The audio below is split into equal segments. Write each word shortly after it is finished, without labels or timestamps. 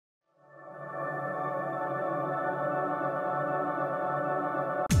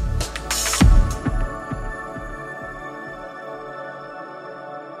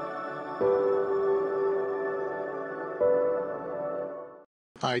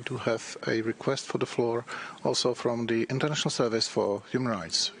I do have a request for the floor also from the International Service for Human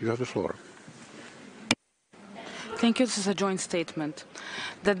Rights. You have the floor. Thank you. This is a joint statement.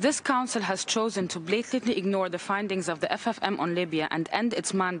 That this Council has chosen to blatantly ignore the findings of the FFM on Libya and end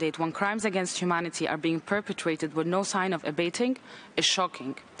its mandate when crimes against humanity are being perpetrated with no sign of abating is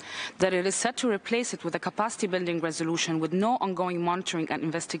shocking. That it is set to replace it with a capacity-building resolution with no ongoing monitoring and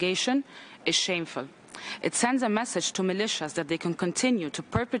investigation is shameful. It sends a message to militias that they can continue to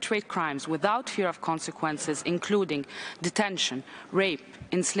perpetrate crimes without fear of consequences, including detention, rape,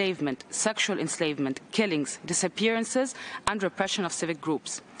 enslavement, sexual enslavement, killings, disappearances, and repression of civic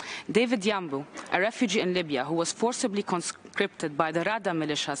groups. David Yambu, a refugee in Libya who was forcibly conscripted by the Rada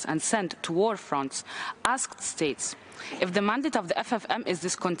militias and sent to war fronts, asked states, if the mandate of the FFM is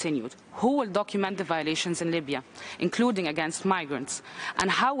discontinued, who will document the violations in Libya, including against migrants? And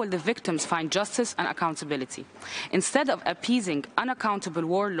how will the victims find justice and accountability? Instead of appeasing unaccountable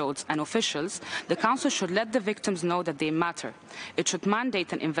warlords and officials, the Council should let the victims know that they matter. It should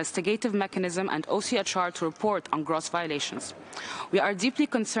mandate an investigative mechanism and ISHR to report on gross violations. We are deeply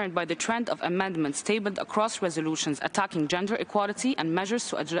concerned by the trend of amendments tabled across resolutions attacking gender equality and measures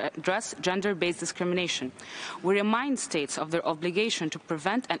to address gender-based discrimination. We remind states of their obligation to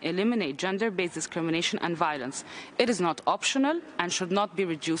prevent and eliminate gender-based discrimination and violence. It is not optional and should not be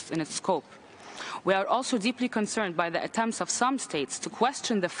reduced in its scope. We are also deeply concerned by the attempts of some states to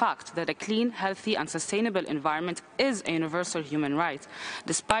question the fact that a clean, healthy and sustainable environment is a universal human right,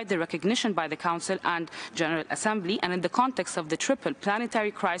 despite the recognition by the Council and General Assembly and in the context of the triple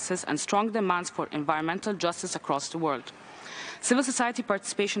planetary crisis and strong demands for environmental justice across the world. Civil society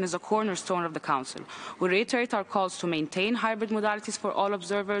participation is a cornerstone of the Council. We reiterate our calls to maintain hybrid modalities for all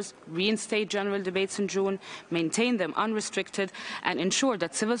observers, reinstate general debates in June, maintain them unrestricted, and ensure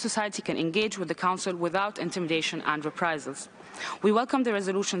that civil society can engage with the Council without intimidation and reprisals. We welcome the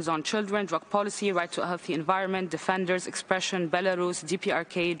resolutions on children, drug policy, right to a healthy environment, defenders, expression, Belarus,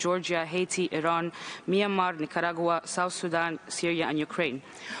 DPRK, Georgia, Haiti, Iran, Myanmar, Nicaragua, South Sudan, Syria and Ukraine.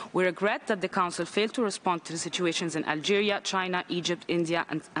 We regret that the Council failed to respond to the situations in Algeria, China, Egypt, India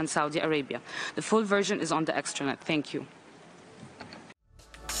and Saudi Arabia. The full version is on the extranet. Thank you.